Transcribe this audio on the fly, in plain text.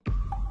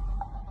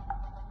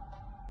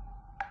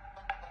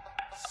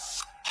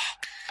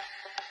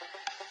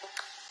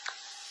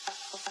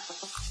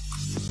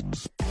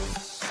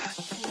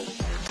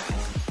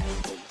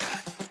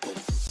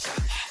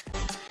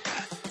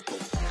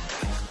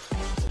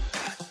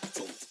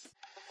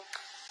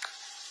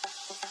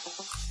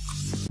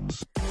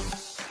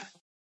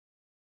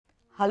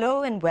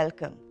Hello and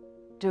welcome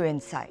to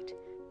Insight.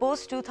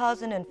 Post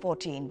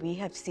 2014, we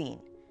have seen,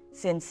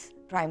 since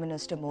Prime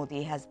Minister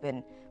Modi has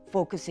been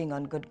focusing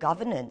on good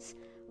governance,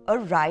 a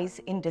rise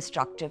in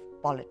destructive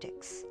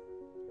politics.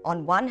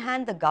 On one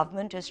hand, the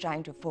government is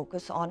trying to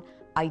focus on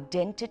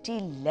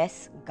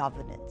identity-less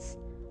governance.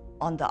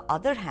 On the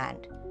other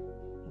hand,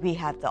 we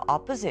have the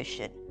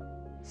opposition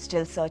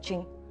still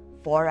searching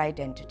for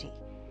identity.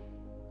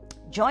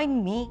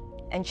 Join me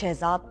and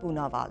Shehzad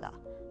Poonawalla,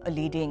 a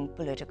leading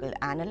political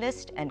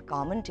analyst and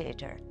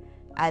commentator,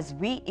 as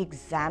we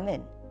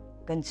examine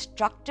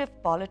constructive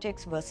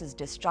politics versus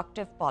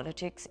destructive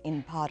politics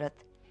in Bharat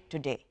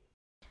today.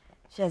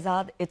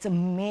 Shehzad, it's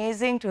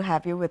amazing to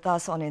have you with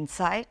us on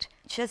Insight.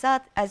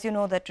 Shehzad, as you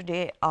know that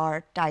today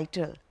our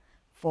title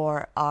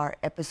for our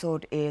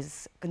episode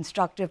is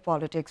Constructive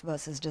Politics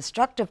versus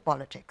Destructive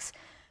Politics.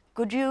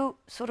 Could you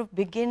sort of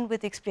begin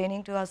with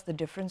explaining to us the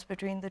difference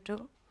between the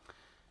two?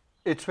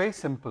 It's very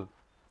simple.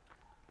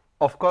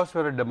 Of course,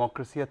 we're a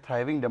democracy, a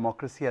thriving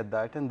democracy at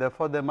that, and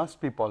therefore there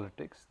must be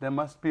politics, there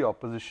must be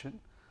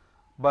opposition.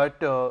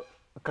 But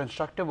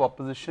constructive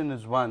opposition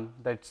is one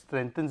that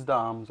strengthens the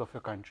arms of your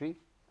country,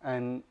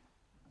 and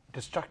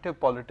destructive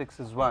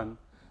politics is one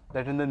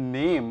that in the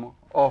name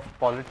of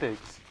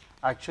politics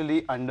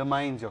actually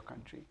undermines your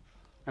country.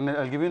 And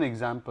I'll give you an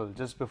example.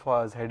 Just before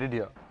I was headed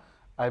here,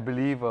 I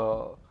believe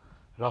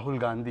Rahul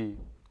Gandhi,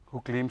 who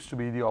claims to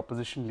be the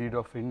opposition leader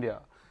of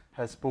India,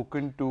 has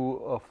spoken to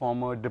a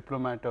former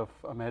diplomat of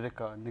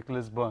America,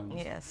 Nicholas Burns,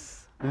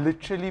 Yes.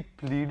 literally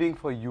pleading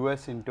for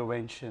US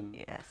intervention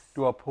Yes.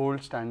 to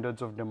uphold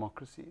standards of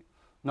democracy.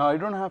 Now, I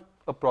don't have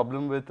a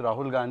problem with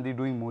Rahul Gandhi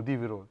doing Modi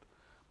Virod,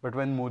 but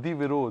when Modi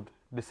Virod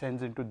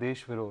descends into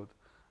Desh Virod,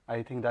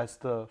 I think that's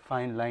the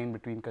fine line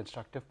between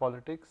constructive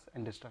politics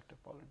and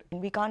destructive politics.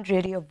 We can't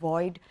really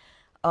avoid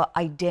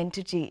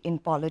identity in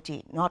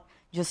polity, not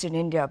just in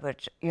India,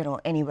 but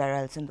anywhere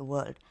else in the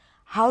world.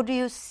 How do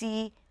you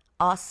see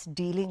us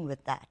dealing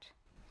with that?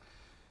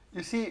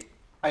 You see,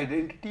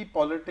 identity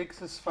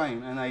politics is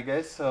fine, and I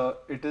guess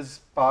it is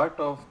part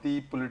of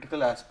the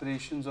political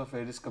aspirations of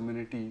various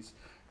communities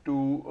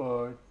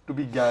to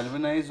be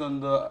galvanized on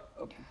the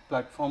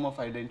platform of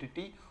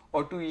identity,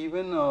 or to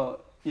even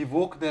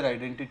evoke their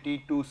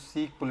identity to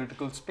seek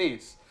political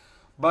space.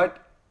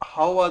 But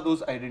how are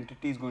those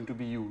identities going to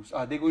be used?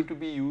 Are they going to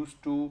be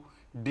used to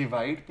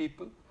divide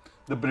people?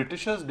 The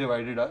Britishers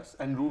divided us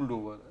and ruled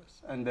over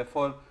us, and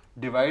therefore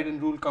divide and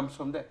rule comes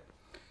from there.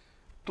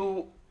 तो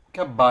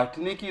क्या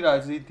बांटने की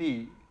राजनीति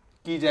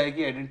की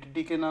जाएगी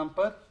identity के नाम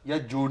पर या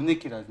जोड़ने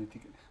की राजनीति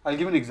के? I'll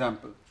give an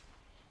example.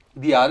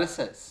 The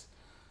RSS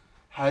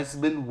has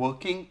been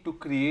working to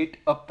create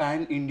a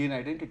pan-Indian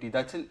identity.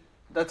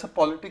 That's a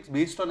politics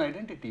based on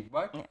identity,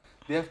 but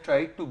they have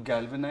tried to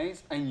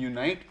galvanize and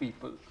unite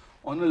people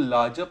on a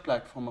larger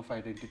platform of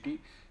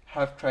identity,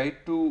 have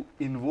tried to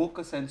invoke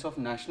a sense of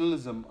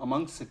nationalism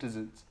amongst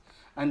citizens,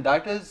 and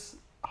that is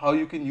how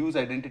you can use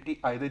identity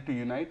either to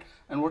unite.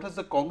 And what has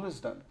the Congress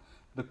done?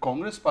 The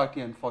Congress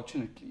party,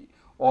 unfortunately,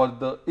 or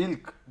the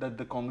ilk that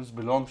the Congress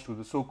belongs to,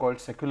 the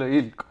so-called secular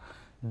ilk,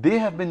 they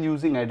have been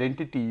using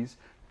identities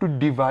to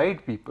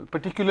divide people,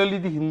 particularly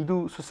the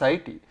Hindu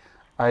society.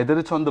 Either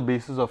it's on the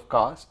basis of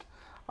caste,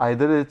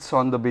 either it's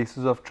on the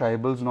basis of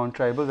tribals,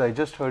 non-tribals. I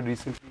just heard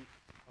recently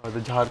the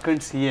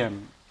Jharkhand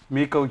CM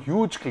make a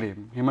huge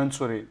claim, Hemant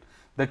Soren,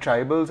 that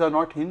tribals are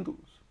not Hindus.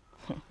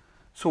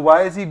 So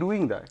why is he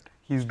doing that?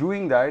 He's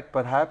doing that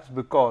perhaps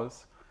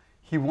because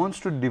he wants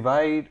to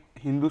divide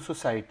Hindu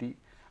society,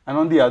 and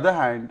on the other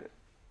hand,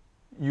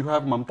 you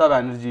have Mamata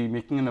Banerjee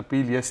making an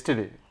appeal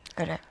yesterday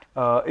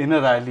in a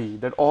rally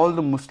that all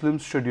the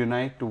Muslims should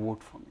unite to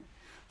vote for me.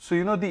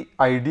 So the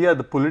idea,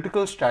 the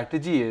political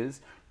strategy is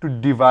to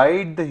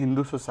divide the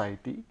Hindu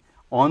society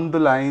on the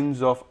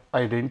lines of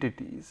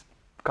identities,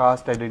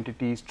 caste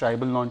identities,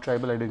 tribal,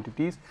 non-tribal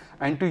identities,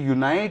 and to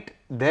unite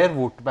their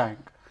vote bank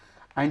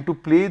and to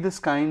play this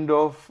kind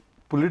of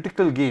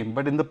political game,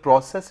 but in the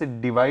process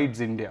it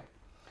divides India.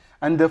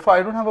 And therefore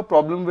I don't have a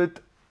problem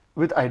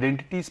with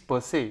identities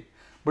per se,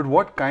 but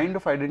what kind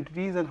of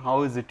identities and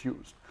how is it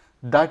used?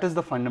 That is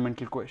the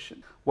fundamental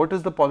question. What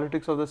is the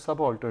politics of the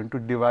subaltern? To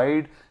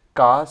divide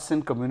castes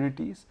and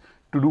communities,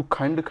 to do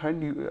khand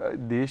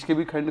देश के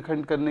भी खंड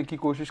खंड करने की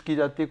कोशिश की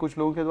जाती है कुछ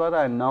लोगों के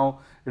द्वारा, and now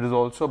it is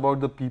also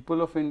about the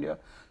people of India.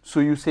 So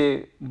you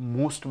say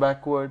most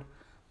backward,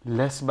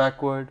 less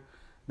backward,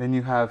 then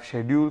you have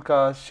scheduled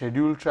castes,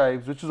 scheduled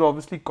tribes, which is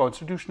obviously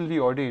constitutionally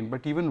ordained,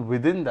 but even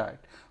within that,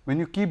 when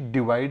you keep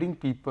dividing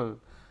people,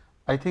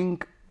 I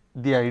think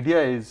the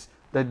idea is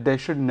that there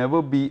should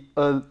never be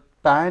a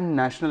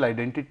pan-national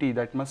identity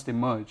that must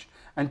emerge,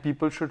 and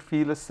people should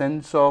feel a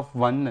sense of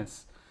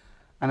oneness.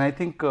 And I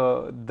think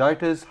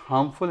that is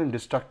harmful and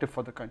destructive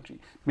for the country.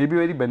 Maybe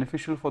very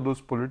beneficial for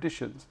those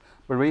politicians,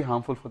 but very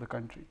harmful for the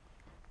country.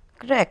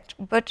 Correct.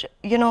 But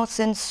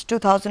since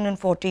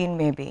 2014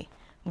 maybe,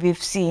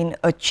 we've seen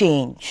a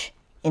change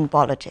in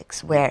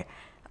politics where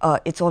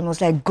it's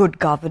almost like good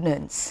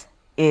governance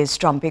is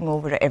trumping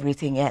over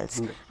everything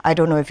else. I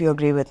don't know if you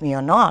agree with me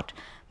or not,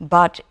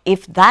 But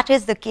if that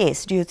is the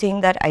case, do you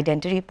think that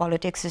identity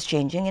politics is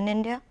changing in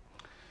India?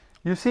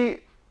 You see,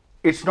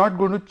 it's not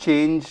going to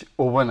change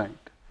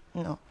overnight.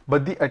 No.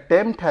 But the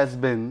attempt has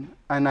been,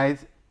 and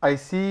I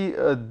see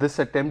this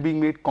attempt being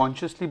made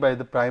consciously by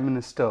the Prime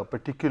Minister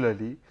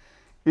particularly,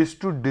 is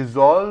to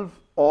dissolve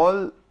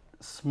all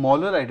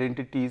smaller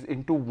identities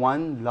into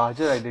one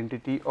larger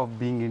identity of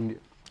being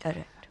Indian.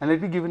 Correct. And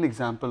let me give an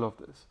example of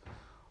this.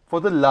 For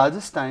the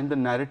largest time, the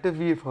narrative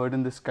we have heard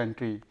in this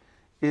country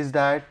is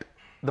that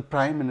the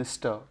Prime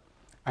Minister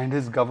and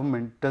his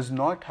government does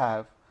not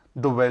have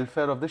the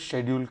welfare of the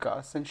scheduled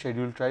castes and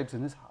scheduled tribes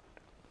in his heart.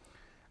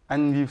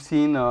 And we've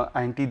seen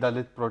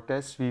anti-Dalit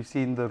protests, we've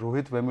seen the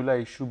Rohit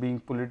Vemula issue being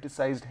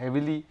politicized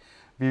heavily,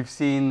 we've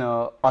seen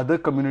other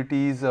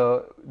communities,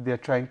 they're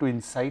trying to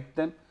incite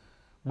them.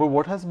 But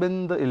what has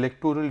been the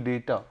electoral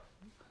data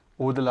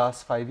over the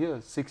last 5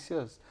 years, 6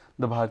 years?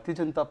 The Bharatiya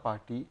Janata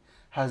Party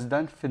has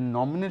done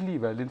phenomenally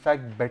well, in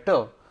fact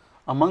better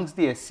amongst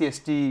the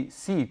SC/ST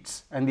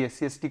seats and the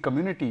SC/ST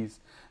communities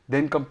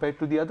than compared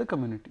to the other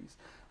communities,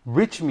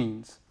 which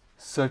means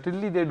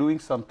certainly they're doing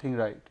something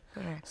right.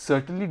 Correct.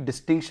 Certainly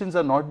distinctions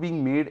are not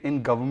being made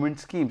in government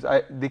schemes.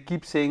 They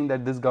keep saying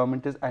that this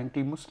government is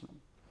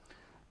anti-Muslim.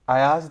 I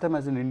asked them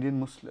as an Indian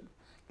Muslim,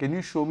 can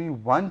you show me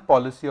one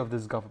policy of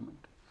this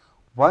government,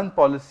 one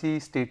policy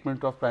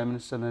statement of Prime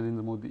Minister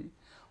Narendra Modi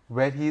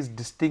where he is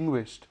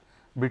distinguished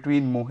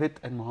between Mohit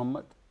and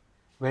Muhammad,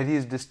 where he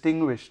is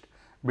distinguished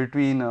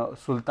between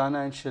Sultana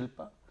and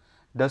Shilpa?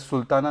 Does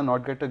Sultana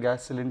not get a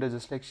gas cylinder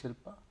just like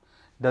Shilpa?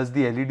 Does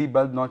the LED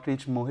bulb not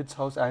reach Mohit's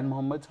house and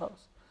Muhammad's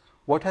house?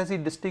 What has he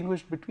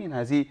distinguished between?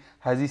 Has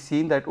he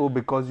seen that, oh,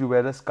 because you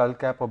wear a skull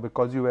cap or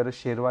because you wear a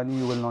sherwani,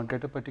 you will not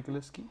get a particular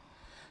scheme?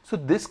 So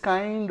this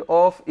kind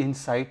of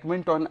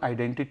incitement on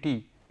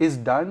identity is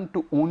done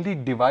to only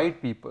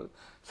divide people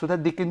so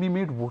that they can be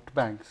made vote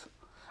banks.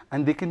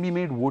 And they can be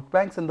made vote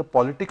banks, and the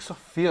politics of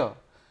fear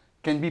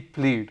can be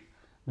played.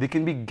 They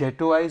can be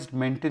ghettoized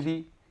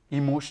mentally,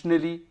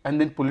 emotionally,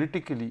 and then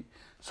politically,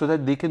 so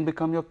that they can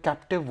become your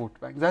captive vote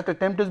bank. That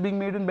attempt is being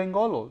made in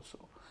Bengal also.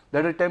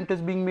 That attempt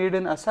is being made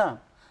in Assam.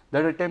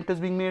 That attempt is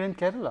being made in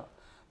Kerala.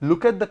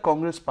 Look at the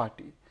Congress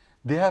party.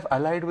 They have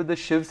allied with the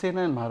Shiv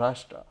Sena in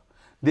Maharashtra.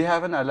 They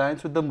have an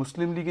alliance with the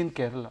Muslim League in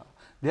Kerala.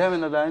 They have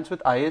an alliance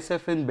with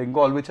ISF in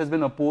Bengal, which has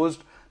been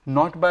opposed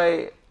not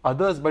by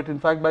others, but in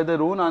fact by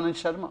their own Anand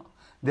Sharma.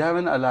 They have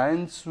an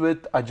alliance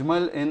with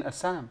Ajmal in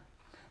Assam.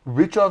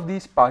 Which of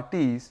these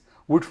parties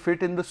would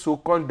fit in the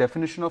so-called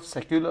definition of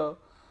secular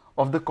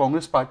of the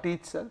Congress party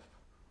itself,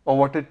 or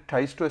what it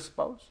tries to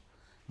espouse?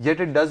 Yet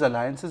it does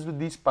alliances with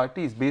these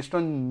parties based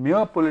on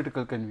mere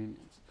political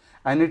convenience,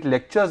 and it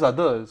lectures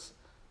others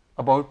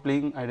about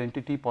playing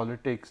identity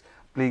politics,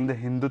 playing the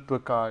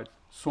Hindutva card,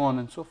 so on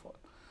and so forth.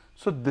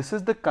 So this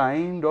is the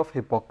kind of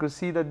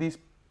hypocrisy that these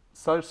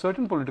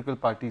certain political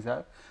parties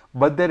have,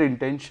 but their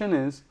intention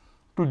is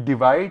to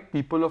divide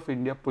people of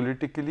India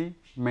politically,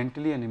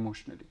 mentally and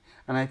emotionally.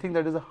 And I think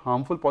that is a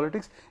harmful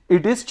politics.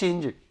 It is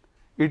changing.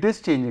 It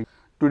is changing.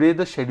 Today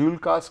the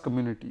scheduled caste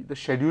community, the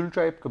scheduled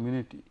tribe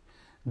community,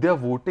 they are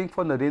voting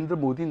for Narendra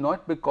Modi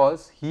not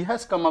because he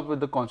has come up with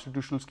the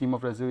constitutional scheme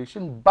of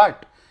reservation,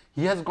 but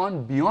he has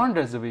gone beyond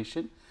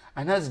reservation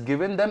and has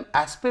given them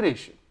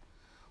aspiration.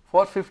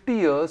 For 50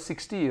 years,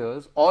 60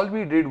 years, all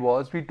we did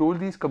was we told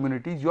these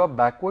communities, you are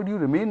backward, you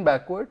remain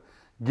backward,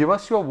 give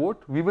us your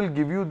vote, we will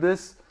give you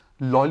this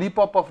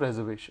lollipop of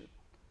reservation.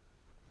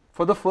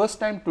 For the first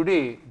time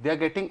today, they are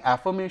getting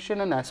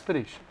affirmation and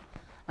aspiration.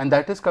 And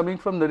that is coming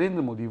from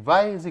Narendra Modi.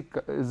 Why is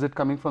it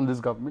coming from this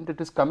government? It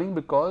is coming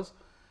because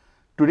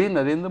today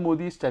Narendra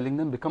Modi is telling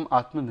them, become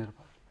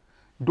Atmanirbhar.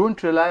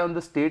 Don't rely on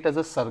the state as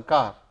a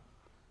sarkar,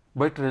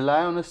 but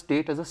rely on a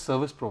state as a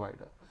service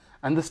provider.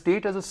 And the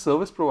state as a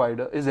service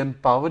provider is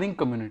empowering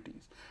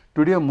communities.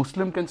 Today a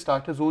Muslim can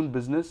start his own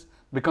business,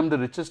 become the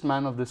richest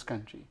man of this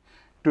country.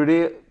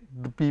 Today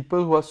the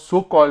people who are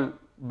so-called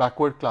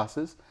backward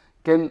classes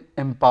can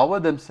empower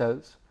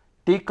themselves,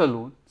 take a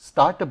loan,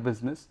 start a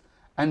business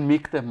and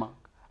make their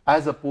mark,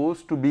 as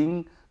opposed to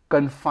being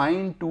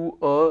confined to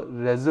a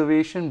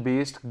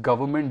reservation-based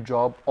government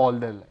job all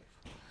their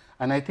life.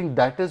 And I think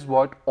that is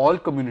what all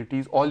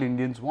communities, all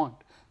Indians want.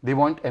 They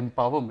want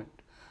empowerment,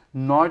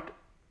 not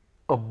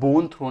a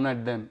bone thrown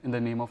at them in the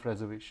name of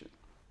reservation.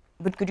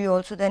 But could you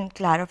also then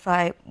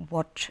clarify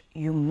what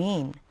you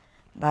mean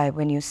by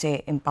when you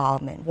say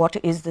empowerment? What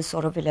is the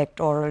sort of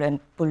electoral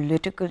and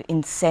political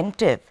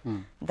incentive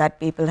that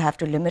people have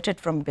to limit it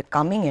from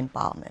becoming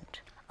empowerment?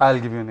 I'll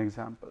give you an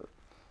example.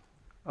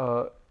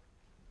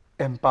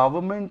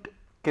 Empowerment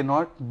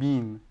cannot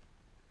mean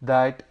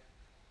that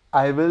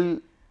I will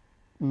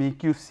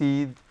make you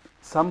see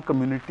some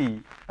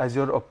community as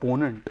your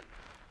opponent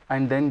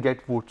and then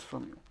get votes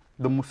from you.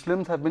 The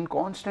Muslims have been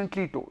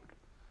constantly told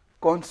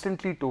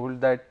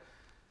that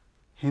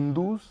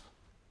Hindus,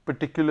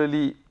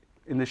 particularly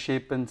in the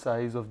shape and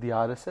size of the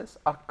RSS,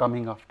 are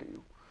coming after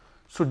you.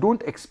 So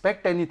don't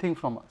expect anything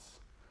from us.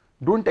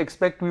 Don't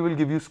expect we will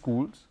give you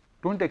schools.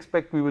 Don't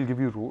expect we will give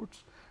you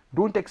roads.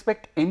 Don't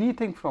expect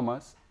anything from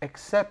us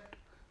except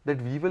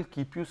that we will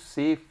keep you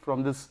safe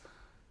from this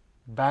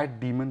bad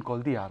demon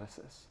called the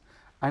RSS.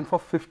 And for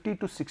 50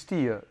 to 60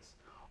 years,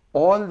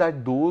 all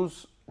that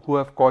those who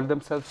have called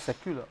themselves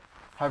secular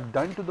have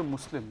done to the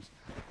Muslims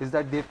is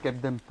that they've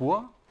kept them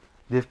poor,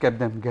 they've kept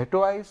them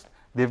ghettoized,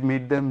 they've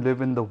made them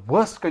live in the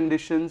worst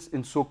conditions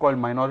in so-called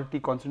minority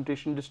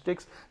concentration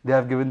districts, they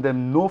have given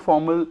them no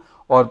formal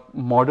or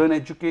modern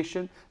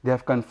education, they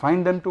have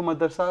confined them to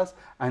madrasas,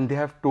 and they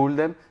have told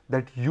them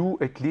that you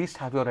at least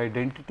have your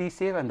identity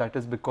safe, and that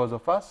is because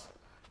of us.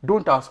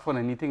 Don't ask for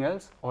anything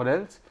else, or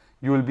else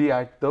you will be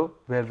at the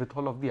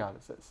wherewithal of the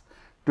RSS.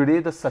 Today,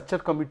 the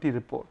Sachar Committee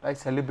report, I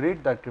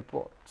celebrate that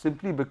report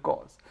simply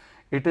because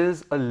it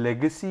is a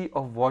legacy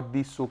of what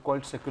these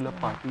so-called secular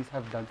parties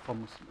have done for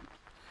Muslims.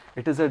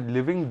 It is a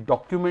living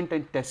document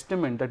and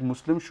testament that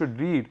Muslims should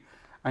read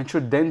and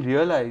should then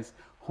realize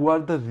who are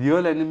the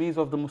real enemies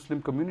of the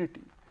Muslim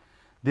community.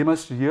 They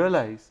must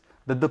realize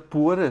that the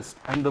poorest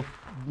and the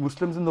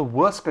Muslims in the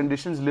worst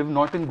conditions live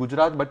not in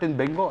Gujarat but in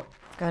Bengal.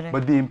 Correct.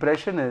 But the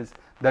impression is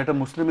that a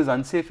Muslim is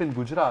unsafe in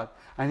Gujarat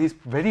and he's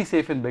very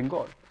safe in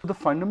Bengal. The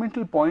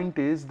fundamental point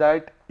is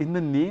that in the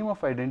name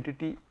of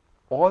identity,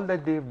 all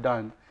that they have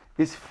done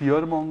is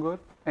fearmonger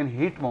and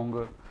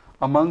hate-monger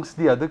amongst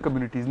the other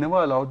communities,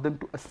 never allowed them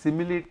to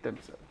assimilate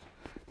themselves.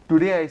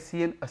 Today I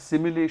see an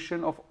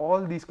assimilation of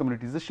all these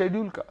communities, the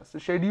scheduled castes, the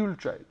scheduled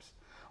tribes.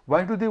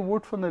 Why do they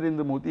vote for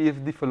Narendra Modi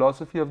if the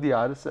philosophy of the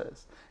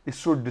RSS is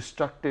so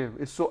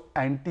destructive, is so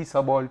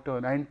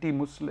anti-subaltern,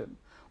 anti-Muslim?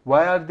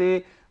 Why are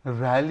they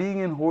rallying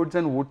in hordes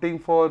and voting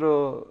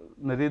for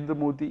Narendra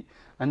Modi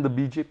and the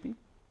BJP?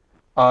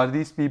 Are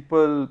these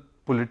people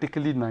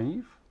politically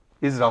naive?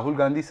 Is Rahul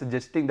Gandhi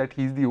suggesting that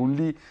he is the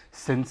only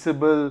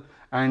sensible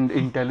and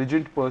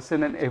intelligent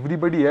person, and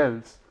everybody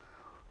else?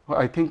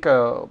 I think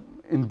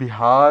in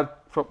Bihar,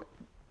 from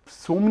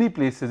so many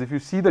places, if you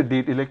see the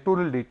data,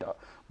 electoral data,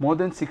 more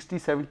than 60,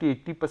 70,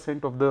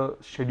 80% of the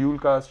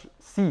scheduled caste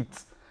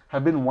seats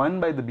have been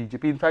won by the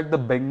BJP. In fact, the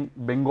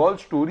Bengal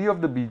story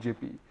of the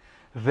BJP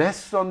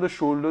rests on the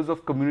shoulders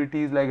of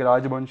communities like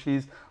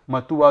Rajbanshis,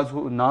 Matuwas,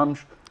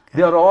 Namsh.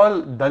 They are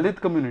all Dalit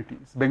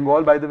communities.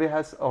 Bengal, by the way,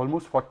 has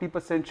almost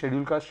 40%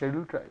 scheduled caste,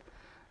 scheduled tribe.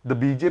 The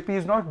BJP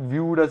is not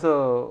viewed as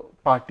a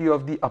party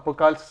of the upper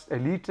caste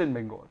elites in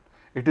Bengal.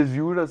 It is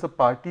viewed as a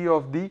party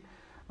of the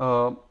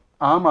Aam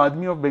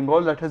Admi of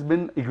Bengal that has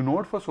been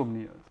ignored for so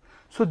many years.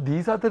 So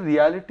these are the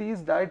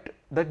realities that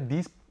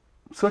these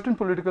certain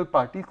political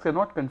parties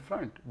cannot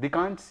confront. They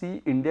can't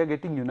see India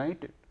getting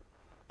united.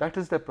 That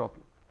is their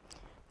problem.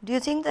 Do you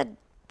think that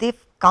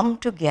they've come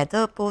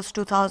together post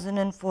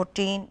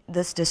 2014?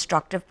 This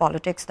destructive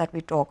politics that we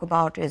talk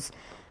about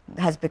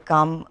has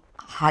become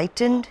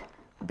heightened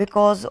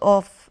because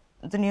of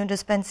the new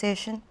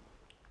dispensation?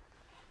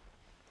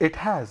 It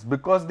has,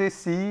 because they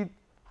see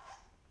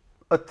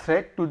a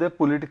threat to their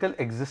political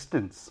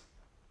existence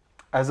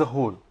as a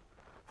whole.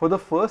 For the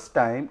first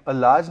time, a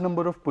large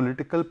number of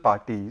political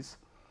parties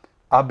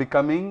are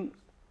becoming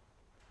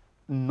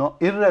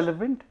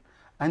irrelevant,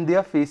 and they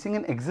are facing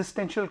an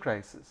existential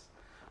crisis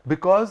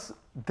because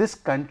this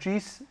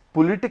country's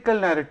political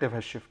narrative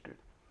has shifted.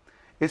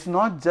 It's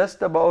not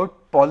just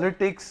about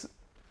politics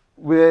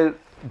where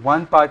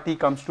one party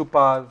comes to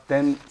power,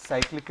 then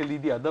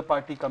cyclically the other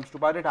party comes to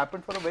power. It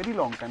happened for a very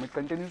long time. It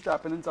continues to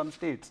happen in some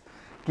states.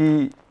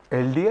 Ki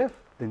LDF,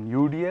 then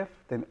UDF,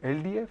 then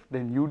LDF,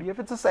 then UDF.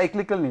 It's a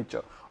cyclical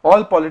nature.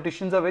 All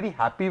politicians are very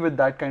happy with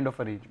that kind of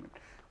arrangement.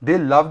 They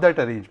love that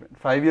arrangement.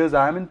 5 years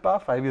I am in power,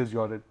 5 years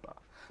you are in power.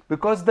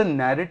 Because the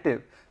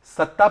narrative,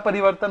 सत्ता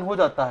परिवर्तन हो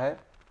जाता है,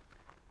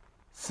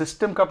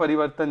 system का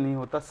परिवर्तन नहीं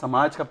होता,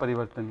 समाज का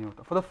परिवर्तन नहीं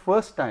होता. For the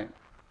first time,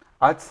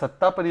 आज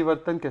सत्ता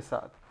परिवर्तन के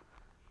साथ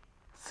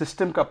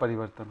सिस्टम का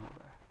परिवर्तन हो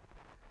रहा है.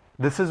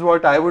 This is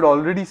what I would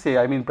already say.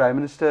 I mean, Prime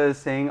Minister is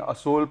saying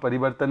Asol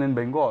Parivartan in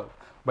Bengal,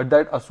 but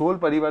that Asol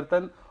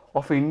Parivartan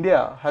of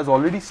India has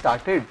already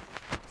started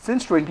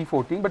since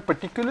 2014, but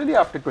particularly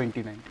after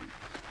 2019.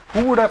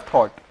 Who would have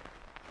thought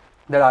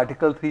that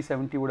Article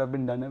 370 would have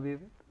been done away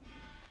with?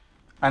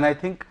 And I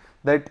think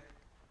that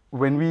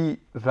when we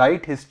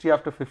write history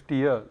after 50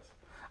 years,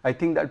 I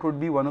think that would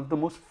be one of the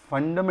most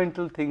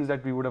fundamental things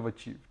that we would have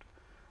achieved.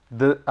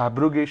 The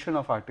abrogation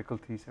of Article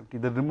 370,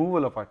 the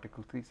removal of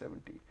Article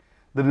 370,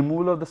 the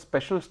removal of the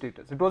special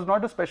status. It was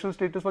not a special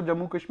status for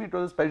Jammu Kashmir, it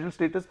was a special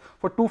status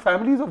for 2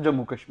 families of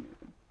Jammu Kashmir.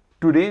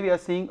 Today we are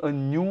seeing a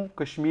new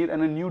Kashmir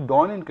and a new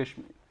dawn in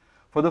Kashmir.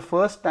 For the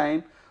first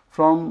time,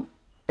 from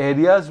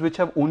areas which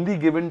have only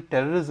given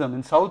terrorism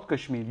in South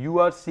Kashmir, you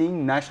are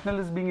seeing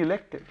nationalists being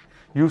elected.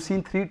 You've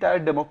seen 3-tier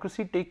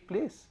democracy take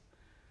place.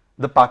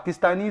 The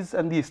Pakistanis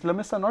and the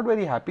Islamists are not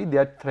very happy. They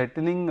are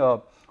threatening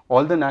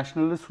all the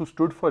nationalists who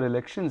stood for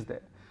elections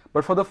there.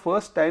 But for the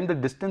first time, the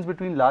distance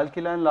between Lal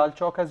Killa and Lal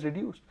Chowk has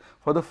reduced.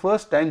 For the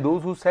first time,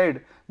 those who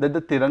said that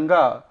the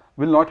Tiranga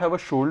will not have a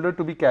shoulder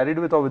to be carried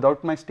with or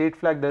without my state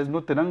flag, there is no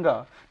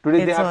Tiranga.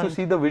 Today they have to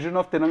see the vision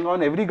of Tiranga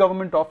on every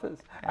government office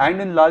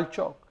and in Lal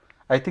Chowk.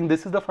 I think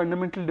this is the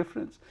fundamental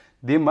difference.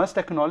 They must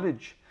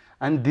acknowledge,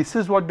 and this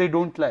is what they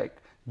don't like.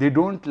 They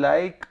don't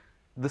like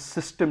the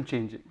system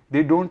changing.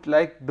 They don't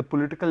like the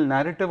political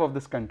narrative of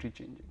this country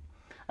changing.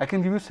 I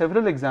can give you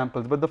several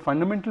examples, but the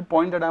fundamental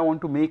point that I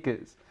want to make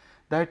is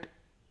that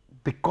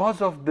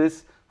because of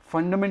this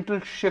fundamental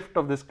shift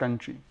of this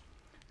country,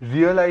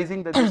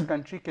 realizing that this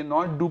country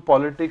cannot do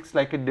politics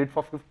like it did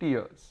for 50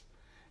 years,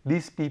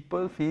 these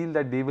people feel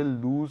that they will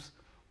lose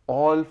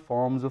all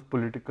forms of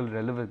political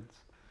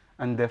relevance,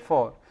 and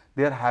therefore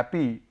they are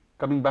happy,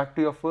 coming back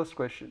to your first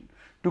question,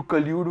 to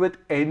collude with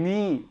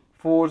any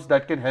force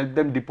that can help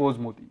them depose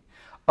Modi.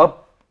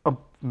 A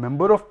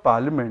member of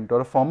parliament or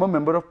a former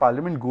member of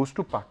parliament goes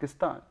to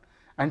Pakistan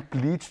and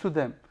pleads to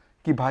them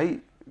कि भाई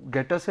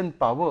get us in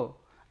power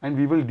and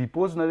we will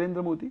depose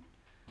Narendra Modi.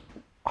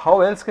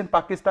 How else can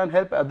Pakistan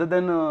help other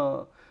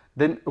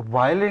than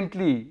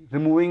violently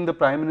removing the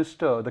prime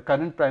minister, the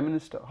current prime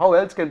minister? How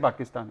else can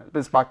Pakistan help?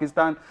 Is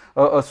Pakistan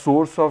a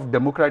source of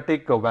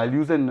democratic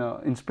values and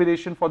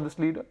inspiration for this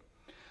leader?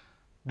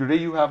 Today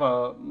you have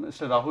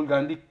Mr. Rahul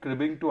Gandhi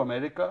cribbing to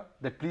America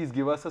that please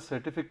give us a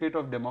certificate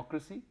of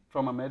democracy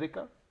from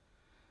America.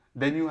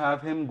 Then you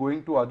have him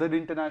going to other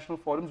international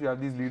forums. You have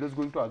these leaders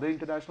going to other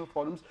international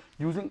forums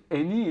using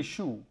any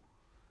issue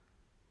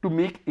to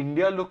make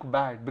India look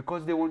bad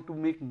because they want to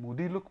make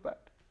Modi look bad.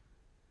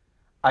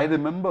 I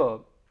remember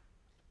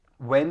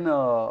when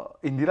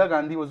Indira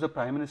Gandhi was the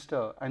prime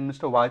minister and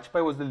Mr.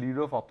 Vajpayee was the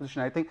leader of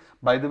opposition. I think,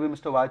 by the way,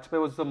 Mr.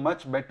 Vajpayee was a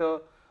much better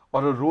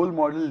or a role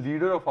model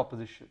leader of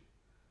opposition.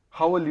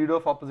 How a leader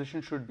of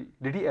opposition should be.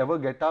 Did he ever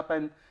get up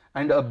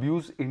and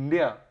abuse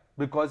India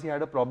because he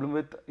had a problem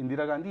with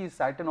Indira Gandhi? He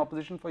sat in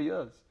opposition for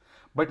years.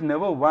 But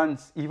never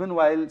once, even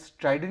while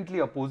stridently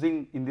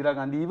opposing Indira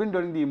Gandhi, even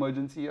during the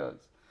emergency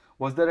years,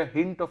 was there a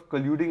hint of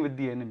colluding with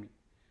the enemy.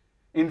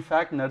 In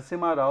fact,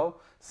 Narasimha Rao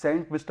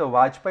sent Mr.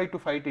 Vajpayee to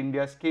fight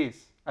India's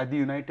case at the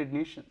United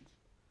Nations.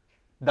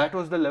 That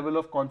was the level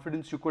of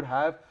confidence you could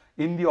have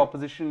in the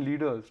opposition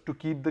leaders to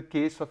keep the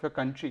case of your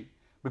country,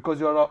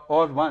 because you are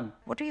all one.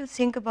 What do you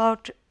think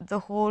about the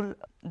whole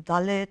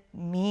Dalit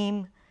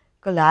meme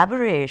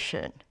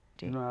collaboration?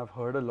 You know, I've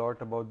heard a lot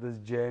about this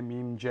Jai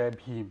meme, Jai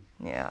Bhim.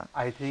 Yeah.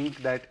 I think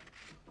that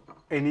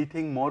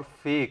anything more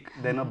fake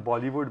than a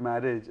Bollywood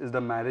marriage is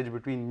the marriage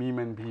between meme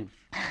and Bhim.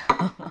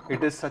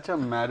 It is such a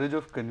marriage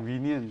of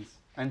convenience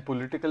and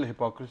political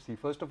hypocrisy.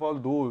 First of all,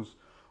 those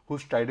who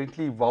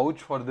stridently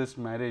vouch for this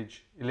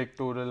marriage,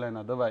 electoral and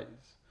otherwise,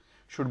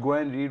 should go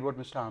and read what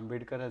Mr.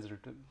 Ambedkar has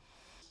written.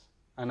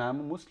 And I'm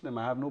a Muslim,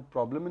 I have no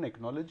problem in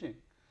acknowledging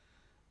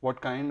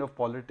what kind of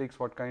politics,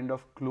 what kind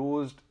of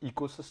closed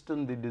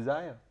ecosystem they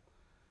desire.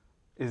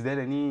 Is there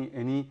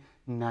any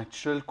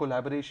natural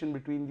collaboration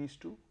between these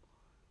two?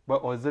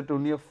 Or is it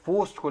only a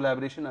forced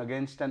collaboration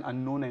against an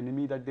unknown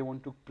enemy that they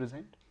want to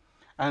present?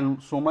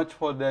 And so much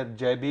for their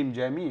Jai Bhim,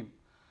 Jai Meme.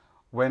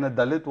 When a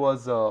Dalit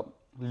was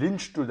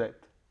lynched to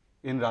death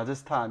in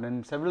Rajasthan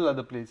and several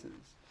other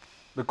places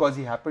because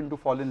he happened to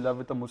fall in love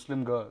with a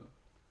Muslim girl,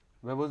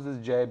 where was this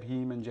Jai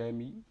Bhim and Jai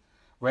Meme?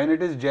 When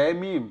it is Jai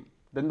Meme,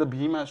 then the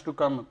Bhim has to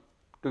come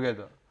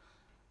together.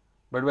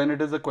 But when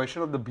it is a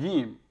question of the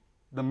Bhim,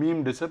 the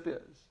meme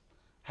disappears.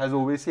 Has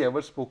Owaisi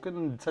ever spoken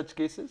in such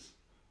cases?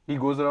 He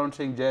goes around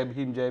saying Jai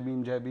Bhim, Jai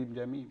Bhim, Jai Bhim,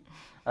 Jai Meme.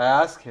 I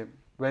ask him,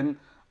 when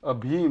a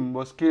Bhim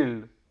was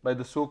killed by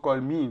the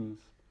so-called memes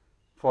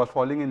for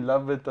falling in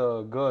love with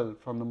a girl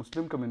from the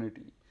Muslim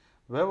community,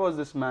 where was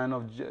this man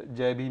of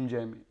Jai Bhim,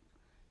 Jai Meme?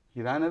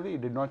 He ran away, he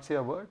did not say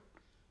a word.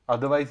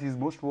 Otherwise, he is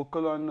most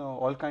vocal on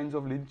all kinds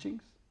of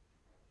lynchings.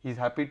 He is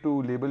happy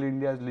to label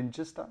India as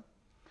Lynchistan.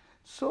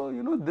 So,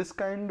 you know, this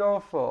kind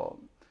of,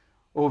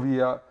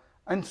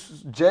 and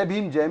Jai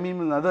Bhim, Jai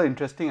Meme is another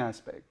interesting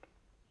aspect.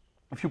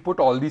 If you put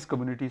all these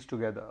communities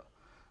together,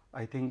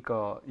 I think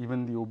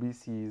even the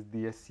OBCs,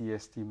 the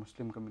SC, ST,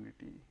 Muslim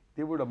community,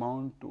 they would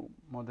amount to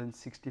more than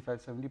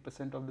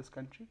 65-70% of this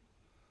country.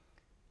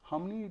 How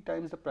many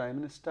times the Prime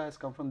Minister has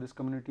come from this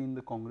community in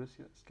the Congress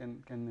years?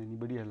 Can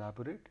anybody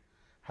elaborate?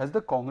 Has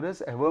the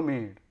Congress ever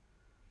made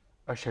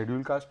a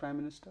scheduled caste Prime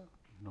Minister?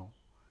 No.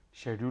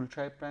 Scheduled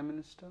tribe Prime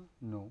Minister?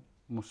 No.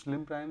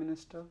 Muslim Prime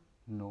Minister?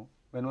 No.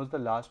 When was the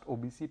last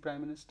OBC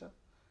Prime Minister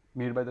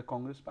made by the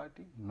Congress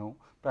party? No.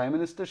 Prime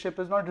Ministership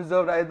is not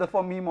reserved either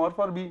for meme or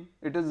for Bhim.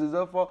 It is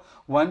reserved for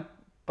one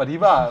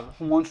parivar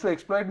who wants to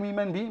exploit meme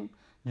and Bhim,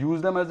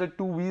 use them as the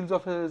two wheels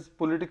of his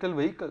political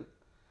vehicle.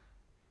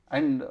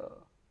 And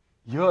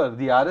here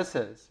the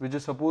RSS, which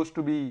is supposed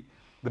to be,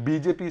 the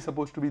BJP is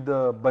supposed to be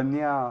the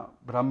Banya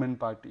Brahmin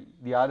party.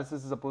 The RSS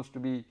is supposed to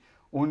be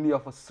only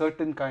of a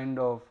certain kind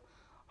of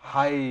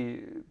high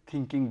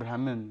thinking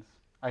Brahmins.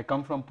 I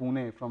come from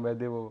Pune, from where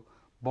they were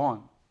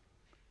born.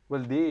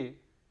 Well, they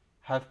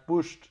have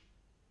pushed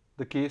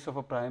the case of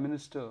a Prime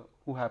Minister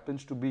who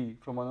happens to be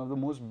from one of the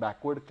most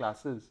backward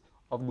classes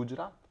of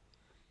Gujarat.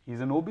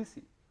 He's an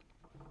OBC.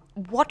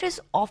 What is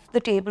off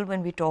the table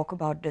when we talk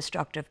about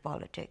destructive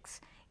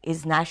politics?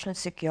 Is national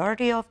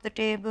security off the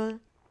table?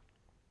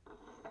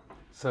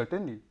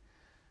 Certainly.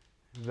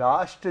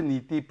 राष्ट्र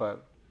नीति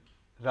पर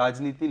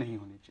राजनीति नहीं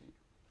होनी चाहिए.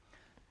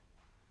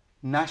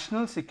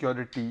 national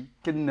security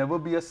can never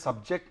be a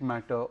subject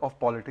matter of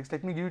politics.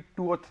 Let me give you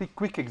 2 or 3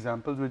 quick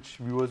examples which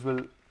viewers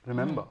will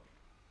remember.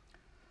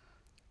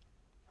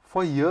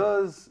 For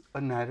years,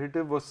 a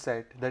narrative was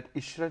set that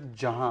Ishrat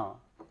Jahan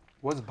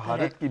was Bharat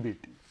Correct. ki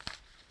beti.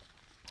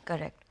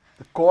 Correct.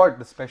 The court,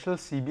 the special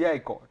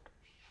CBI court,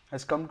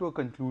 has come to a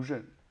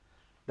conclusion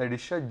that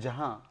Ishrat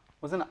Jahan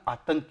was an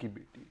Atank ki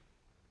beti.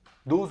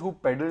 Those who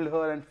peddled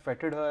her and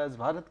feted her as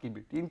Bharat ki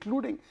beti,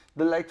 including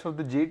the likes of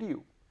the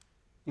JDU,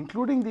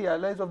 including the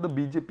allies of the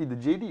BJP, the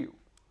JDU,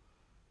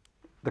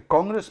 the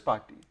Congress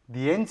party,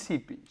 the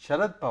NCP,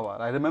 Sharad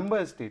Pawar. I remember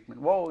his statement,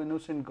 wow,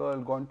 innocent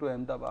girl gone to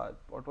Ahmedabad,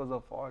 what was her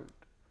fault?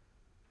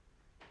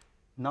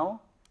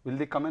 Now, will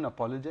they come and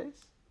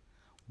apologize?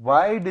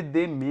 Why did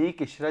they make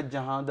Ishrat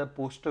Jahan the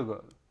poster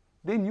girl?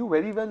 They knew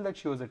very well that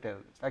she was a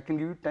terrorist. I can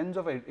give you tens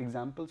of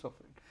examples of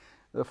it.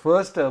 The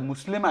first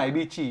Muslim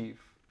IB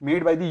chief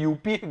made by the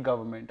UPA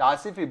government,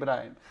 Asif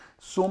Ibrahim,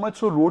 so much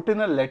so wrote in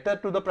a letter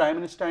to the Prime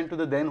Minister and to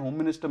the then Home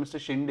Minister, Mr.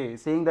 Shinde,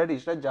 saying that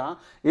Ishrat Jahan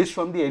is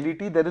from the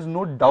LET. There is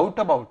no doubt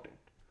about it.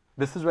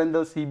 This is when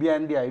the CBI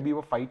and the IB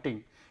were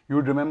fighting. You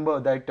would remember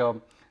that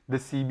the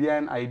CBI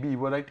and IB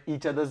were at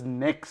each other's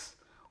necks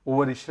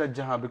over Ishrat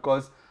Jahan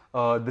because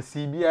the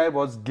CBI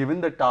was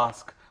given the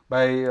task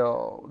by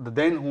the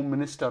then Home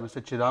Minister,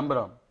 Mr.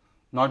 Chidambaram,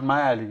 not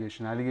my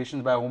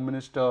allegations by a Home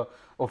Minister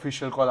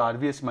official called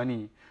RVS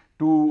Mani,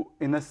 to,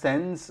 in a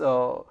sense,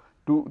 to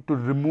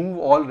remove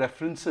all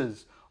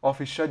references of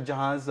Ishrat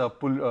Jahan's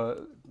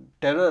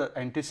terror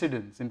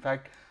antecedents. In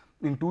fact,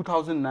 in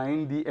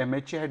 2009, the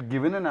MHA had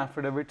given an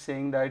affidavit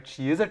saying that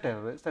she is a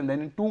terrorist, and then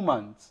in 2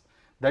 months,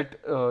 that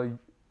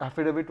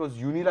affidavit was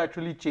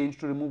unilaterally changed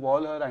to remove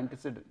all her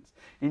antecedents.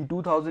 In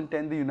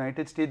 2010, the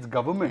United States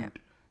government,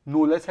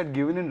 no less, had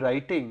given in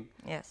writing.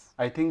 Yes.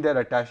 I think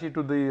their attaché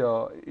to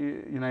the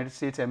United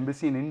States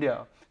Embassy in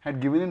India had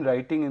given in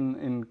writing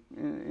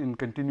in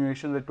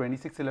continuation of the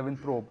 2611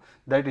 probe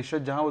that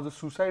Ishrat Jahan was a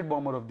suicide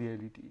bomber of the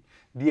LET.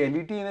 The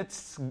LET in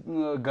its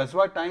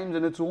Ghazwa Times,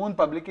 in its own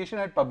publication,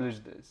 had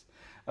published this.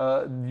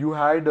 You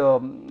had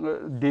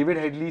David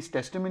Headley's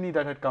testimony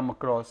that had come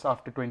across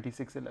after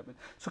 2611.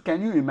 So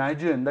can you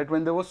imagine that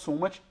when there was so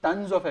much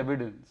tons of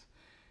evidence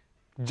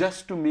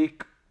just to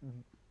make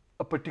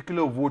a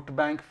particular vote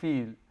bank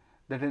feel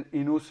that an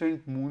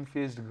innocent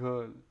moon-faced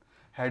girl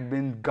had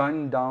been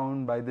gunned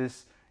down by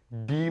this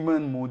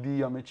demon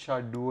Modi-Amit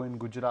Shah duo in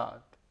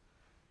Gujarat,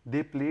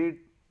 they played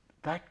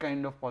that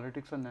kind of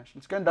politics on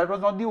national scale. And that was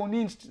not the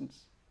only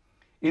instance.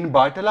 In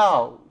Batala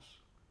House,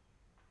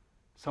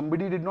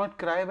 somebody did not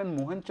cry when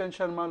Mohan Chand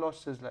Sharma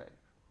lost his life,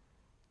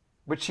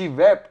 but she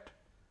wept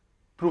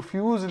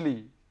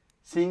profusely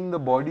seeing the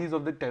bodies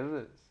of the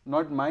terrorists.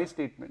 Not my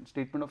statement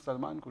of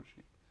Salman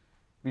Khurshid.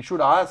 We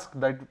should ask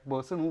that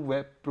person who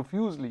wept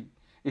profusely,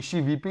 is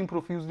she weeping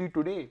profusely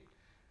today?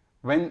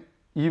 When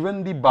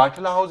even the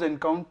Batala House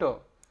encounter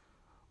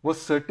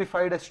was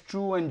certified as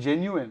true and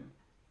genuine,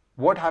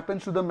 what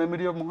happens to the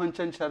memory of Mohan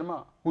Chand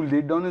Sharma, who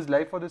laid down his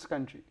life for this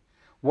country?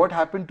 What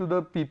happened to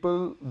the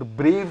people, the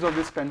braves of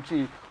this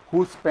country,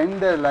 who spend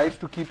their lives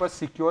to keep us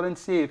secure and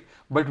safe,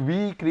 but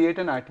we create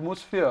an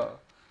atmosphere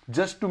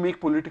just to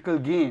make political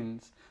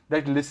gains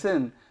that,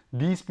 listen,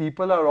 these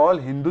people are all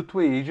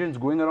Hindutva agents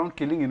going around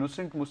killing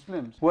innocent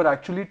Muslims who are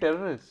actually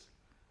terrorists.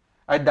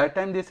 At that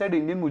time, they said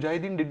Indian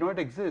Mujahideen did not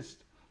exist.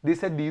 They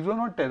said these were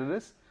not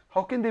terrorists.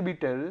 How can they be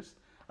terrorists?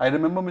 I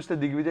remember Mr.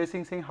 Digvijay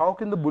Singh saying, how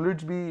can the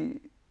bullets be,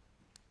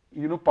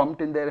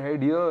 pumped in their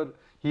head here?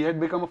 He had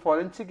become a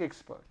forensic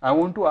expert. I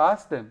want to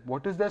ask them,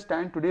 what is their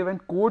stand today when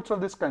courts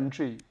of this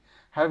country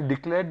have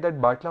declared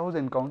that Batla House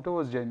encounter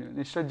was genuine?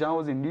 Ishrat Jahan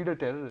was indeed a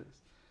terrorist.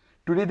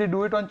 Today they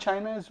do it on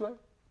China as well.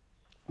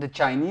 The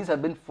Chinese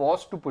have been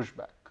forced to push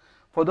back.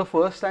 For the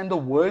first time, the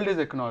world is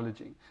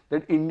acknowledging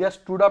that India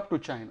stood up to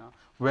China,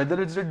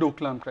 whether it's the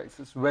Doklam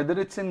crisis, whether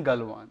it's in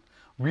Galwan.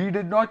 We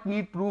did not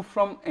need proof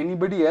from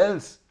anybody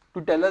else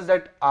to tell us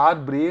that our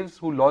braves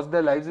who lost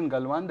their lives in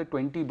Galwan, the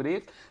 20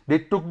 braves, they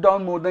took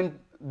down more than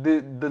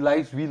the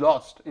lives we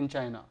lost in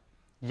China.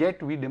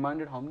 Yet we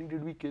demanded, how many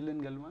did we kill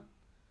in Galwan?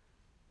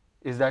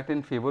 Is that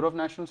in favor of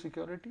national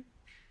security?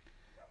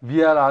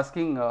 We are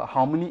asking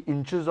how many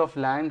inches of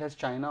land has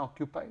China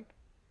occupied?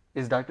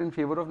 Is that in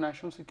favor of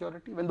national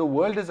security? When the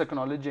world is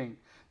acknowledging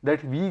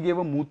that we gave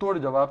a muhtod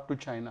jawab to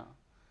China,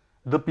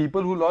 the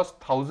people who lost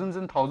thousands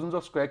and thousands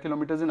of square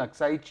kilometers in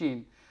Aksai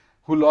Chin,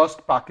 who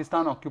lost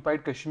Pakistan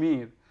occupied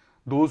Kashmir,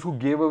 those who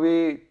gave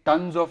away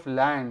tons of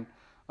land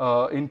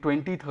in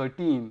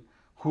 2013,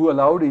 who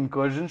allowed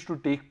incursions to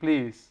take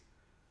place,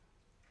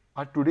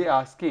 are today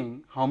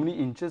asking how many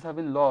inches have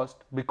been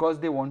lost because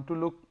they want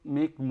to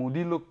make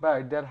Modi look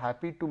bad. They are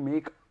happy to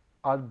make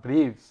our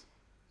braves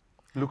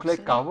look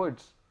like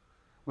cowards.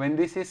 When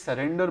they say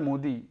surrender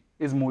Modi,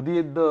 is Modi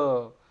at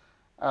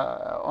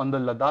on the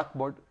Ladakh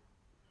border?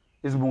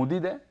 Is Modi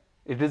there?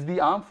 It is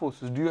the armed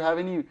forces. Do you have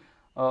any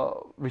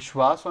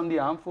Vishwas on the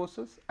armed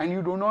forces? And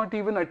you do not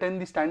even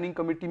attend the standing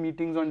committee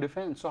meetings on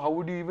defense. So how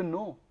would you even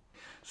know?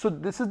 So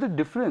this is the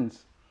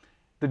difference.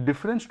 The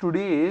difference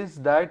today is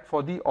that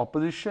for the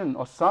opposition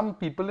or some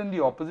people in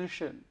the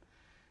opposition,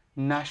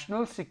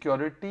 national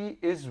security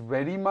is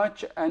very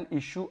much an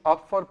issue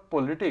up for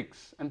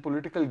politics and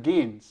political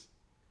gains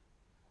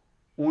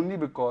only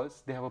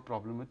because they have a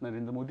problem with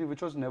Narendra Modi,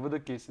 which was never the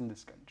case in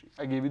this country.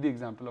 I gave you the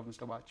example of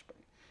Mr.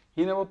 Vajpayee.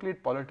 He never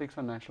played politics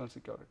on national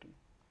security.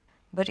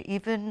 But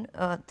even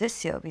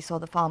this year, we saw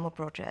the farmer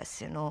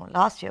protests.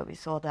 Last year we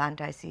saw the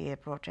anti-CA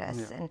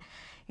protests, Yeah.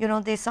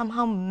 and they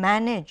somehow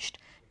managed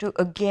to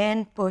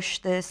again push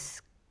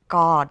this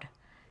card,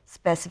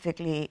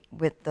 specifically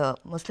with the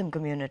Muslim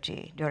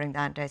community during the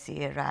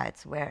anti-CA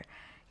riots, where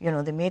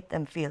they made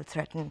them feel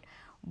threatened.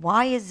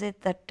 Why is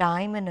it that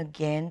time and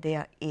again they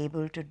are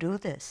able to do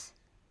this?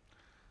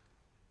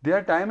 They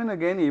are time and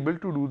again able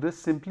to do this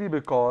simply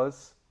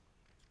because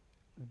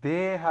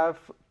they have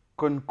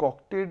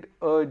concocted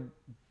a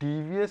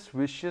devious,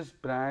 vicious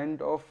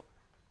brand of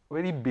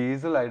very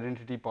basal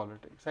identity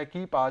politics. I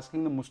keep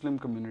asking the Muslim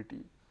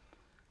community,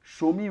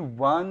 show me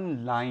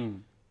one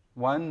line,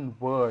 one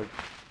word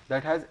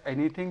that has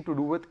anything to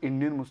do with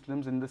Indian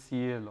Muslims in the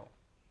CA law.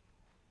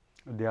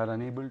 They are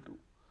unable to.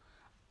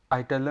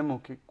 I tell them,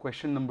 okay,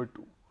 question number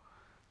 2.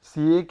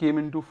 CA came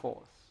into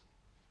force.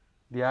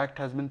 The act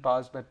has been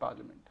passed by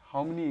parliament.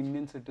 How many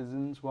Indian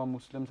citizens who are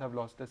Muslims have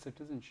lost their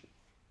citizenship?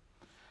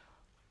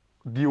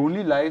 The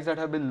only lives that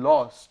have been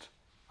lost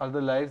are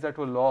the lives that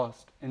were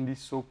lost in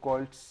these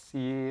so-called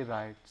CA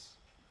riots.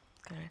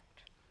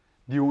 Correct.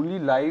 The only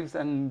lives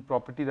and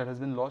property that has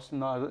been lost in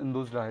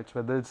those riots,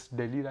 whether it's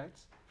Delhi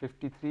riots,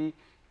 53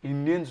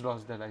 Indians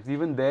lost their lives.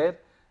 Even there,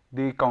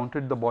 they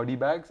counted the body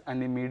bags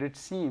and they made it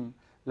seem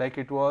like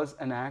it was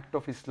an act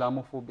of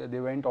Islamophobia. They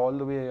went all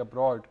the way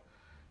abroad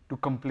to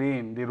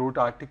complain. They wrote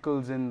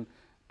articles in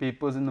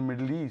papers in the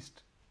Middle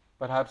East,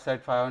 perhaps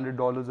at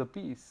 $500 a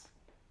piece.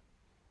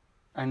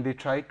 And they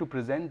tried to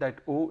present that,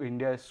 oh,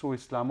 India is so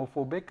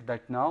Islamophobic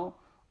that now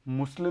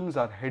Muslims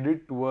are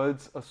headed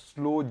towards a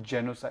slow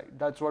genocide.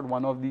 That's what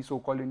one of the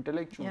so-called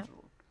intellectuals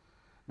wrote.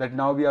 That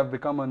now we have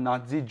become a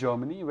Nazi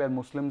Germany where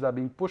Muslims are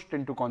being pushed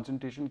into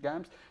concentration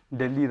camps.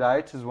 Delhi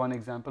riots is one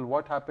example.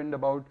 What happened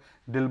about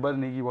Dilbar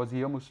Negi? Was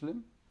he a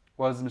Muslim?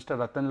 Was Mr.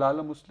 Ratan Lal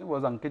a Muslim?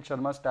 Was Ankit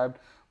Sharma stabbed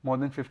more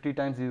than 50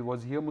 times?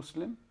 Was he a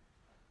Muslim?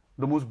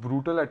 The most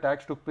brutal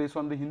attacks took place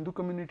on the Hindu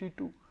community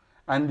too.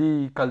 And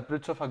the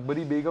culprits of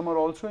Akbari Begum are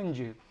also in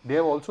jail. They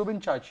have also been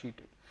charge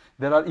sheeted.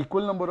 There are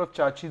equal number of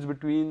charge sheets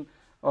between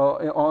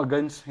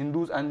against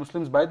Hindus and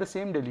Muslims by the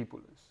same Delhi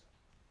police.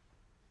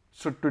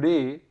 So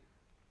today,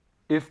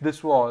 if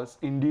this was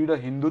indeed a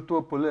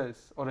Hindutva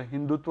police or a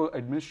Hindutva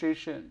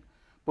administration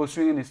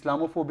pursuing an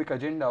Islamophobic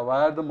agenda,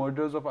 why are the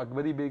murderers of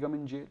Akbari Begum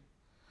in jail?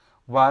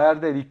 Why are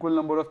there equal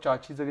number of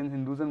charge sheets against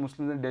Hindus and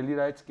Muslims in Delhi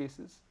riots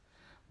cases?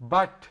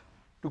 But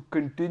to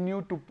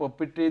continue to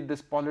perpetrate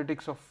this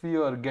politics of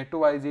fear,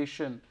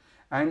 ghettoization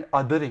and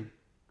othering,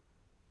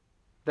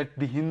 that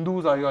the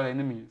Hindus are your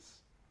enemies.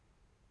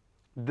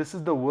 This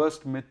is the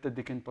worst myth that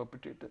they can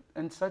perpetrate.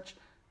 And such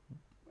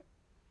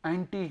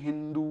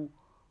anti-Hindu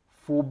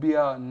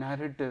phobia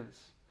narratives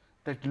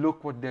that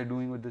look what they're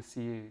doing with the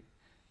CA.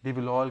 They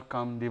will all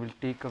come, they will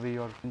take away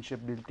your friendship,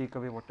 they'll take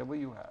away whatever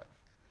you have.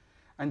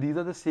 And these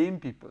are the same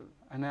people.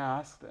 And I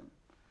ask them,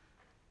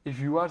 if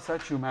you are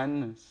such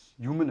humanists,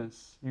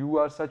 you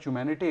are such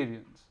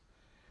humanitarians,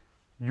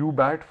 you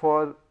bat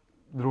for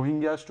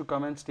Rohingyas to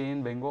come and stay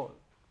in Bengal.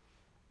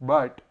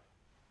 But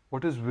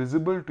what is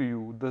visible to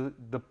you,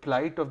 the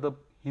plight of the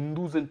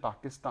Hindus in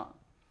Pakistan,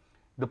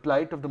 the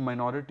plight of the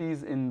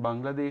minorities in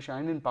Bangladesh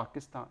and in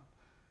Pakistan,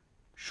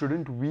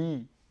 shouldn't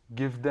we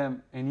give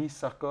them any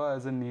succor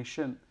as a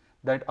nation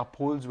that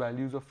upholds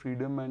values of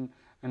freedom and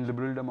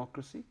liberal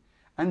democracy?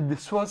 And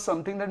this was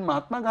something that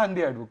Mahatma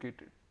Gandhi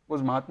advocated.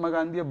 Was Mahatma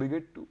Gandhi a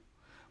bigot too?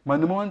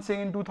 Manmohan Singh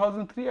in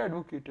 2003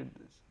 advocated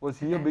this. Was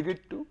he a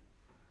bigot too?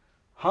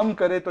 Hum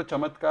kare to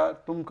chamatkar,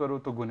 tum karo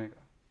to gunegar.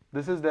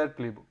 This is their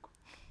playbook.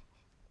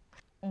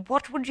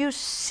 What would you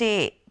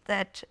say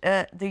that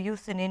the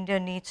youth in India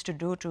needs to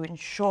do to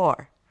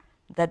ensure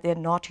that they're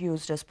not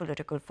used as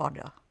political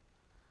fodder?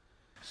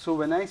 So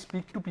when I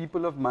speak to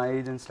people of my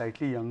age and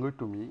slightly younger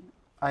to me,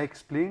 I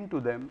explain to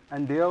them,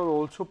 and they are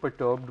also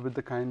perturbed with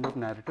the kind of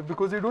narrative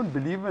because they don't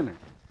believe in it.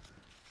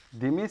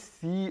 They may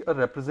see a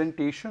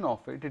representation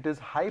of it. It is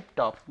hyped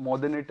up more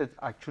than it is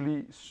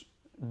actually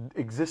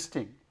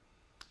existing.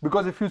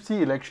 Because if you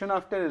see election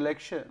after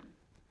election,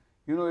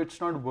 it's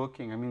not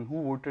working. I mean,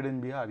 who voted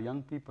in Bihar?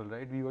 Young people,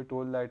 right? We were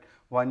told that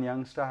one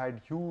youngster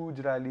had huge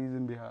rallies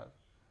in Bihar,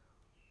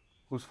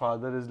 whose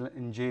father is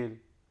in jail.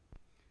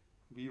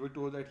 We were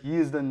told that he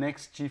is the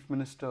next chief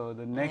minister,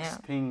 the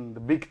next thing, the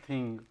big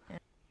thing. Yeah.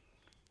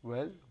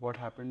 Well, what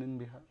happened in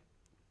Bihar?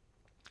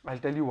 I'll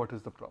tell you what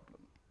is the problem.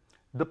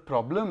 The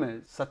problem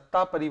is,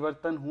 सत्ता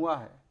परिवर्तन हुआ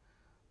है,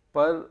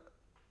 पर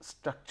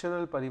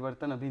structural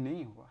परिवर्तन अभी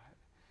नहीं हुआ है.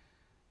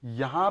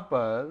 यहाँ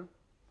पर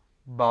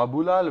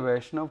बाबूलाल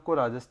वैष्णव को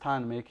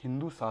राजस्थान में एक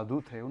हिंदू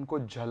साधु थे, उनको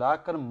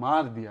जलाकर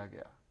मार दिया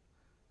गया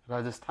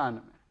राजस्थान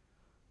में,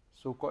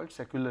 so called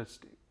secular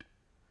state.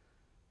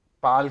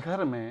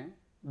 Palghar में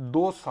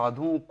 2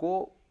 साधुओं को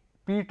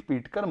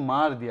पीट कर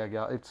मार दिया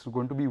गया. It's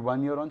going to be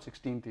 1 year on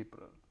 16th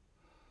April.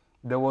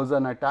 There was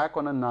an attack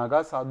on a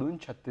Naga sadhu in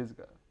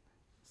Chhattisgarh.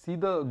 See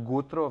the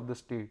gotra of the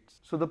states.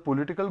 So the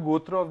political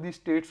gotra of these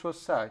states was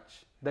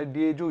such that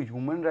ये जो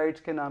human rights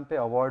के नाम पे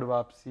award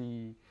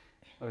वापसी,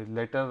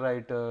 letter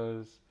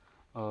writers,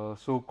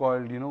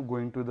 so-called,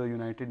 going to the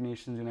United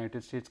Nations,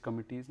 United States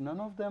committees, none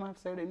of them have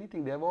said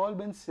anything. They have all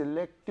been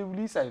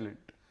selectively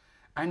silent.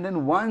 And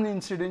then one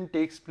incident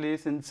takes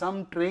place in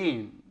some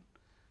train.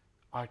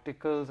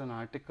 Articles and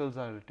articles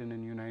are written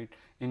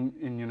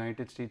in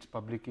United States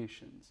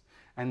publications.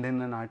 And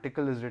then an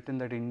article is written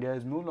that India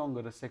is no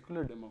longer a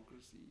secular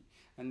democracy.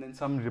 And then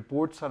some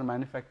reports are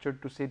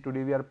manufactured to say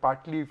today we are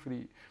partly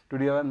free,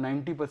 today we are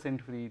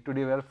 90% free,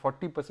 today we are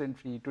 40%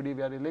 free, today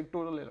we are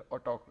electoral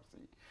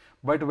autocracy.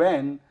 But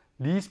when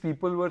these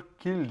people were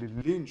killed,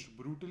 lynched,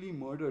 brutally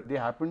murdered, they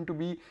happened to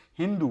be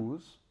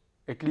Hindus,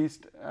 at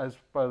least as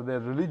per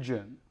their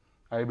religion.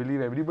 I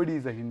believe everybody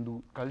is a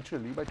Hindu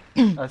culturally, but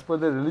as per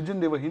their religion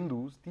they were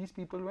Hindus. These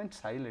people went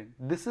silent.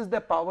 This is the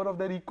power of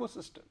their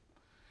ecosystem.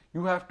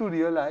 You have to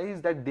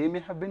realize that they may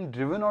have been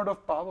driven out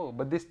of power,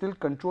 but they still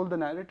control the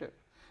narrative.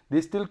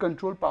 They still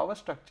control power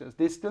structures.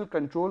 They still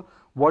control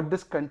what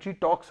this country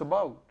talks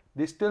about.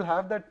 They still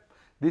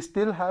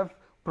have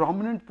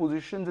prominent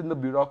positions in the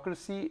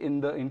bureaucracy,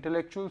 in the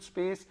intellectual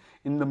space,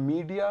 in the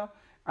media,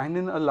 and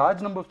in a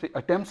large number of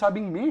attempts are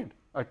being made.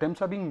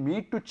 Attempts are being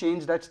made to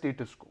change that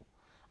status quo.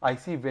 I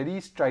see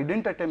very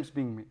strident attempts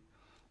being made.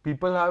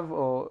 People have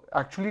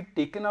actually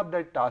taken up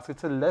that task.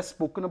 It's a less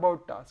spoken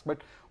about task.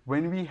 But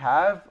when we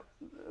have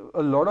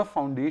a lot of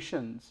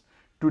foundations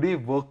today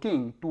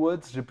working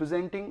towards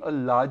representing a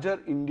larger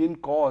Indian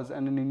cause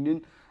and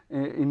an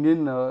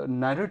Indian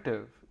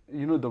narrative, the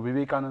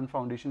Vivekanand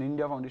Foundation,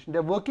 India Foundation,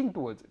 they're working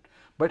towards it.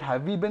 But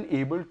have we been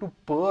able to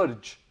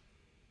purge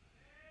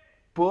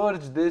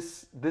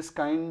this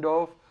kind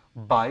of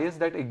bias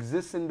that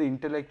exists in the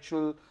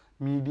intellectual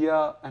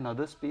media and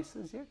other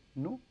spaces yet?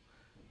 No.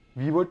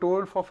 We were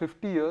told for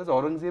 50 years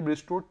Aurangzeb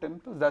restored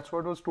temples. That's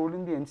what was told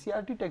in the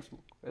NCERT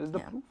textbook. Where is the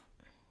proof?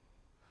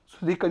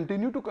 So they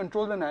continue to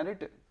control the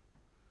narrative.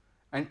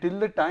 And till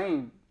the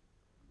time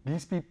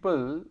these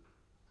people,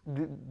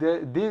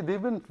 they've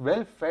been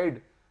well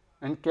fed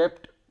and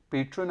kept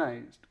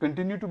patronized,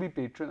 continue to be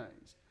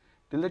patronized.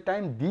 Till the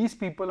time these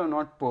people are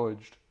not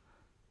purged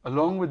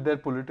along with their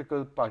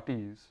political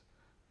parties,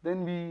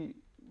 then we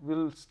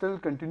will still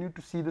continue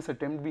to see this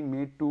attempt being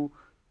made to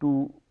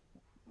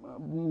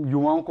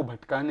युवाओं को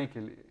भटकाने के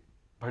लिए,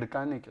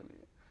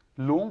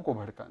 लोगों को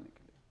भड़काने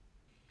के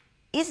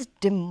लिए. Is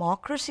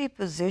democracy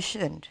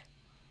positioned,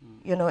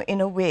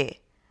 in a way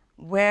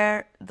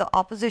where the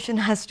opposition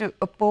has to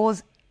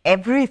oppose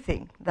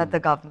everything that the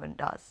government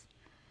does?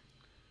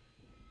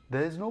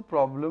 There is no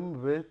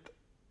problem with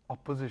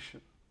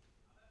opposition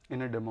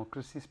in a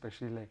democracy,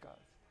 especially like ours.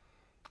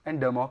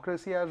 And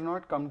democracy has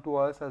not come to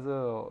us as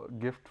a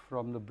gift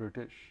from the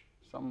British.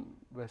 Some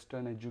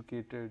Western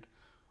educated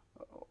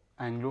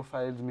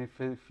Anglophiles may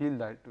feel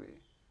that way,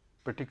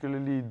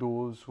 particularly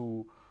those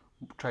who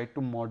try to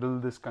model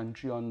this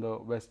country on the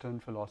Western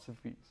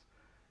philosophies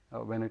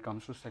when it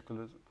comes to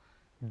secularism.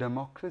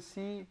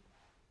 Democracy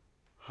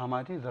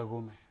हमारी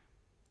रगों में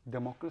है.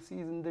 Democracy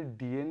is in the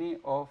DNA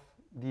of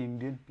the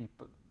Indian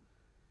people.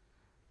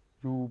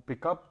 You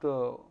pick up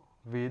the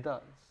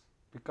Vedas,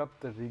 pick up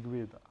the Rig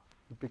Veda,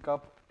 you pick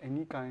up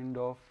any kind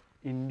of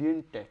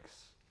Indian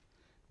text,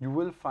 you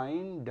will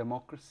find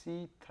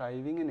democracy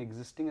thriving and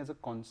existing as a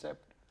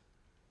concept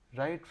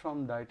right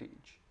from that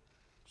age.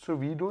 So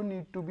we don't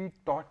need to be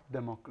taught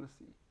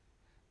democracy.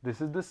 This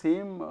is the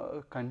same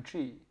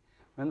country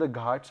when the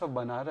Ghats of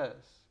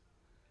Banaras,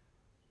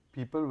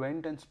 people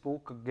went and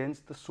spoke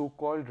against the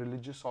so-called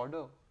religious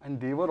order, and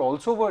they were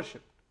also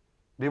worshipped,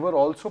 they were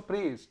also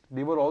praised,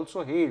 they were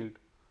also hailed.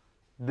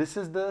 This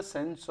is the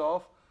sense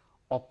of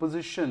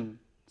opposition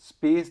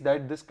space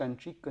that this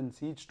country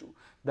concedes to,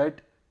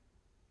 that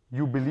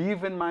you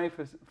believe in my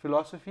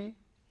philosophy,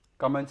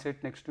 come and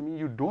sit next to me.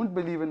 You don't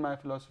believe in my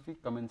philosophy,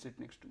 come and sit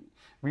next to me.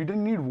 We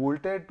didn't need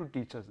Voltaire to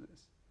teach us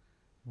this.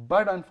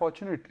 But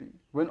unfortunately,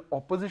 when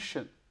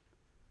opposition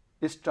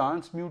is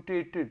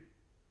transmutated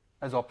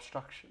as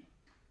obstruction,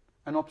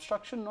 an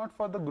obstruction not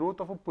for the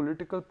growth of a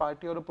political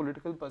party or a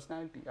political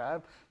personality. I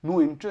have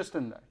no interest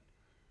in that.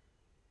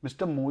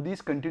 Mr.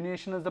 Modi's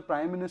continuation as the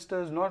Prime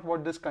Minister is not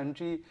what this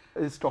country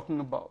is talking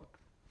about.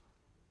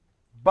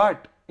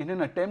 But in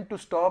an attempt to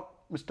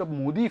stop Mr.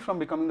 Modi from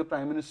becoming the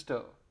Prime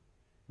Minister,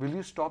 will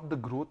you stop the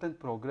growth and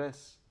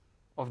progress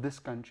of this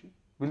country?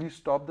 Will you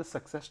stop the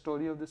success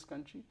story of this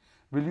country?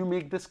 Will you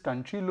make this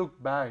country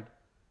look bad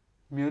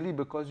merely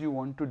because you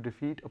want to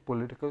defeat a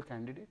political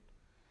candidate?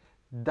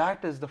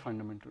 That is the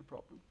fundamental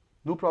problem.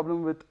 No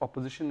problem with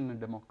opposition in a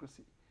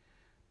democracy.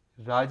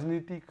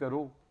 राजनीति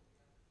करो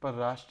पर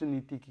राष्ट्र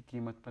नीति की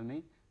कीमत पर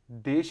नहीं.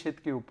 देश हित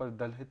के ऊपर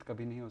दल हित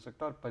कभी नहीं हो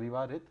सकता और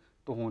परिवार हित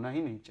तो होना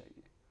ही नहीं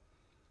चाहिए.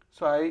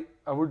 So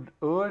I would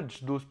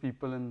urge those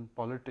people in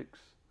politics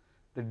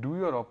that do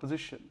your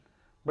opposition,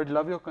 but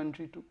love your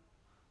country too,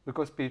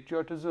 because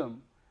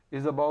patriotism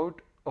is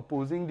about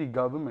opposing the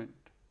government,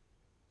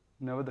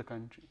 never the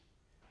country.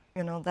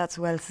 You know, that's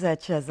well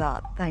said,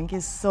 Shehzad. Thank you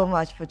so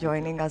much for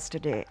joining us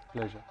today.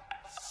 Pleasure.